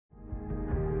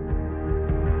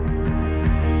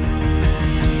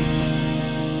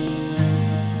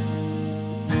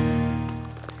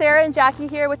Sarah and Jackie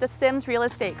here with the Sims Real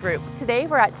Estate Group. Today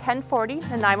we're at 1040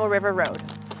 Nanaimo River Road.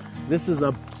 This is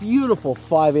a beautiful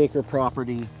 5-acre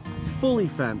property, fully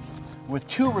fenced, with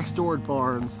 2 restored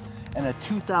barns and a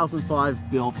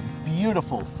 2005 built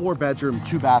beautiful 4-bedroom,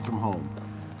 2-bathroom home.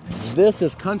 This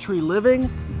is country living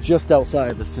just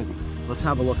outside the city. Let's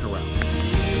have a look around.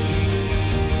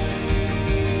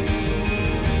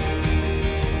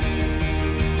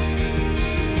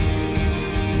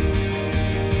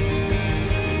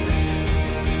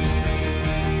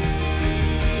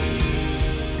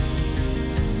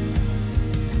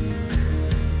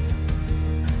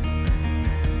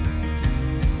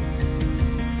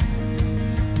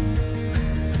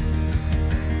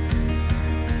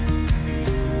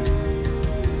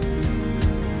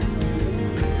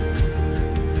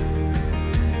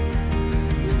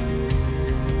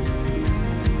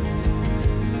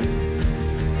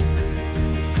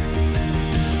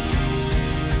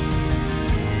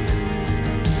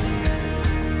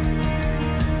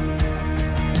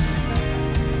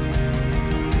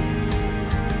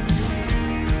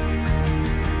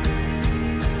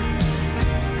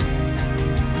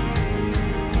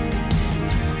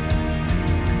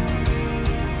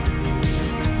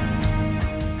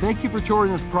 Thank you for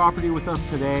touring this property with us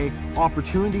today.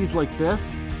 Opportunities like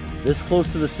this close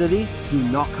to the city, do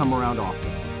not come around often.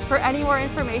 For any more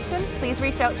information, please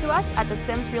reach out to us at the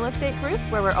Sims Real Estate Group,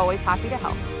 where we're always happy to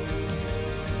help.